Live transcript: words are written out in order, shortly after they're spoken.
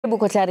Karibu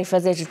kwa taarifa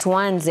zetu.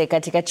 Tuanze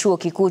katika Chuo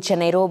Kikuu cha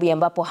Nairobi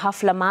ambapo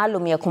hafla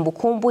maalum ya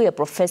kumbukumbu ya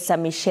Prof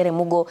Micere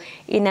Mugo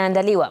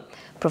inaandaliwa.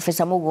 Prof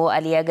Mugo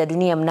aliyeaga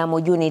dunia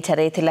mnamo Juni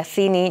tarehe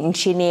 30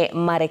 nchini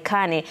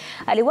Marekani.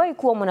 Aliwahi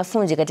kuwa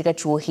mwanafunzi katika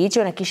chuo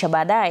hicho na kisha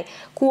baadaye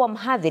kuwa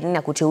mhadhiri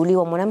na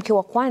kuteuliwa mwanamke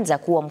wa kwanza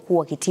kuwa mkuu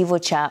wa kitivo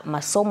cha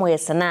masomo ya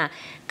sanaa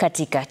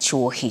katika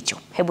chuo hicho.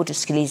 Hebu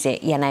tusikilize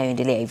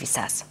yanayoendelea hivi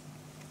sasa.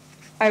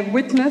 I've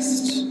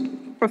witnessed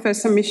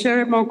Professor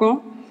Micere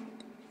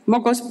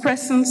Mugo's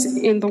presence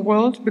in the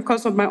world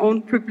because of my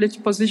own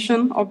privileged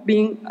position of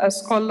being a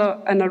scholar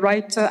and a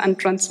writer and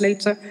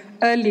translator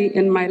early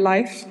in my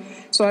life.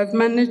 So I've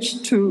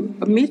managed to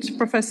meet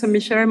Professor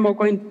Micere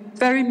Mugo in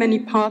very many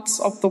parts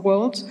of the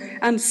world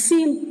and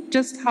seen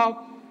just how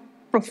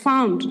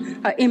profound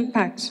her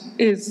impact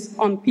is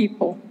on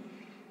people.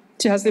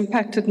 She has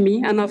impacted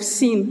me, and I've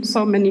seen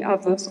so many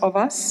others of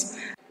us.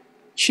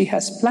 She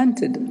has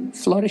planted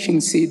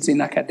flourishing seeds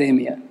in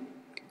academia,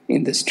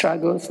 in the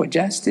struggle for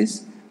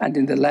justice, and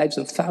in the lives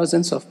of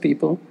thousands of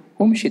people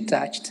whom she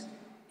touched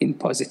in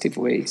positive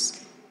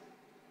ways.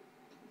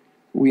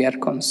 We are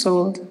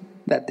consoled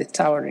that the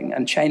towering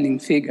and shining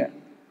figure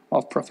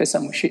of Professor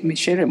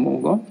Micere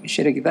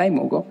Githae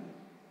Mugo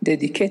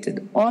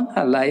dedicated all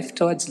her life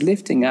towards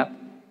lifting us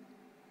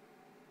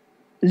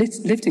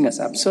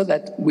up so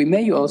that we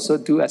may also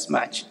do as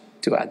much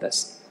to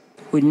others.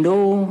 We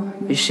know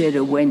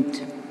Micere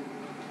went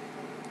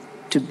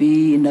to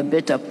be in a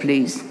better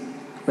place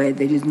where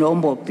there is no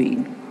more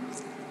pain.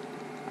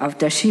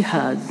 After she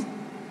has,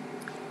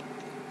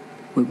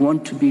 we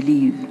want to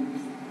believe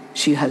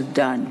she has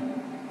done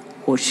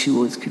what she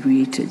was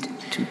created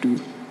to do.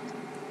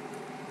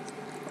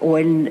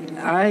 When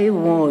I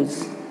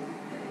was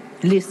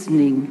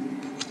listening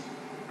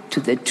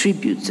to the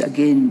tributes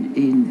again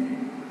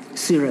in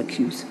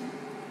Syracuse,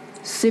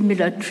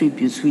 similar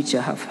tributes which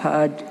I have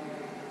heard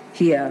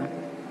here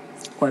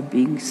were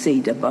being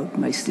said about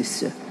my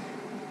sister.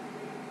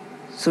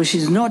 So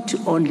she's not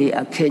only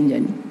a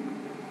Kenyan,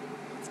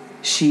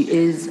 she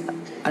is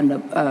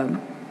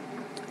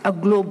a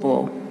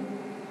global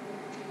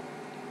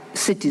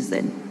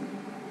citizen.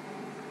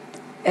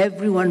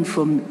 Everyone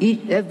from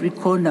every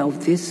corner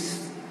of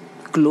this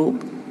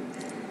globe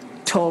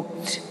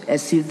talked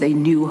as if they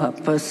knew her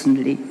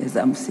personally, as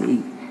I'm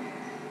saying.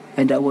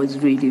 And I was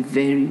really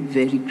very,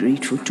 very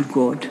grateful to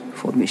God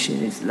for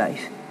Micere's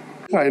life.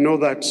 I know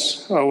that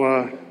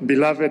our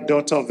beloved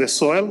daughter of the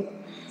soil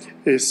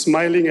is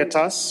smiling at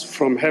us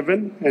from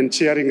heaven and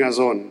cheering us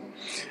on.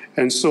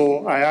 And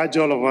so I urge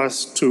all of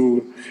us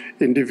to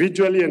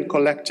individually and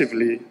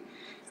collectively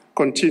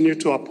continue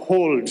to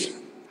uphold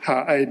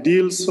her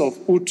ideals of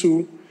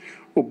Utu,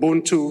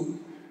 Ubuntu,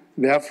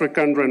 the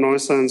African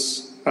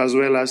Renaissance, as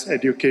well as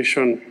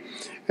education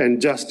and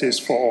justice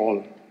for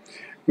all.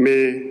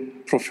 May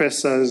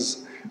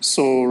professors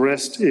so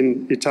rest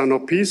in eternal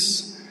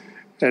peace,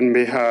 and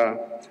may her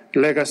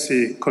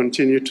legacy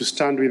continue to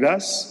stand with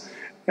us,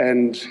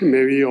 and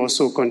may we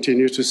also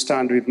continue to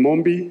stand with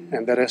Mombi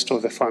and the rest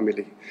of the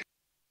family.